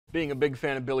Being a big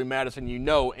fan of Billy Madison, you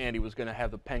know Andy was going to have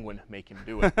the Penguin make him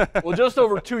do it. Well, just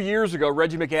over 2 years ago,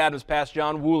 Reggie McAdams passed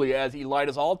John Woolley as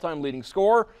Elida's all-time leading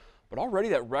scorer, but already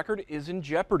that record is in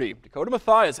jeopardy. Dakota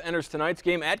Mathias enters tonight's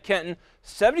game at Kenton,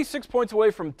 76 points away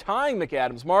from tying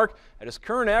McAdams' mark. At his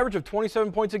current average of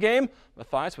 27 points a game,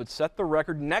 Mathias would set the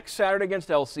record next Saturday against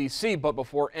LCC. But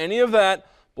before any of that,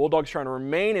 Bulldogs trying to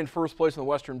remain in first place in the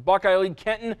Western Buckeye League.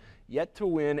 Kenton yet to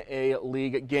win a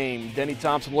league game. Denny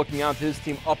Thompson looking out to his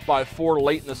team up by 4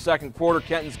 late in the second quarter.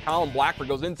 Kenton's Colin Blackford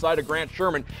goes inside to Grant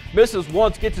Sherman. Misses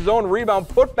once, gets his own rebound.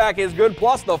 Putback is good,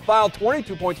 plus the foul.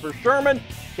 22 points for Sherman.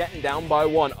 Kenton down by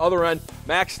 1. Other end,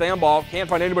 Max Stambaugh can't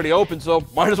find anybody open, so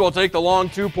might as well take the long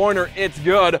two-pointer. It's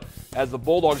good as the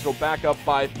Bulldogs go back up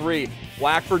by 3.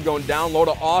 Blackford going down low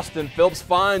to Austin. Phillips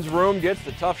finds room, gets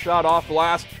the tough shot off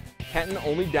glass. Kenton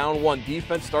only down 1.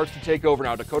 Defense starts to take over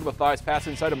now. Dakota Mathias pass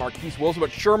inside to Marquise Wilson,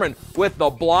 but Sherman with the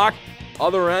block.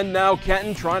 Other end now,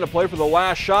 Kenton trying to play for the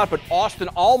last shot, but Austin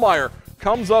Allmeyer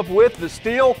comes up with the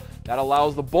steal. That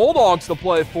allows the Bulldogs to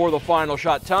play for the final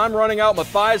shot. Time running out.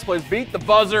 Mathias plays beat the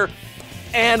buzzer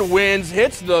and wins.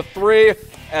 Hits the 3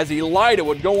 as Elida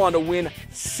would go on to win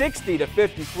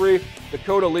 60-53.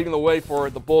 Dakota leading the way for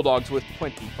the Bulldogs with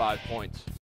 25 points.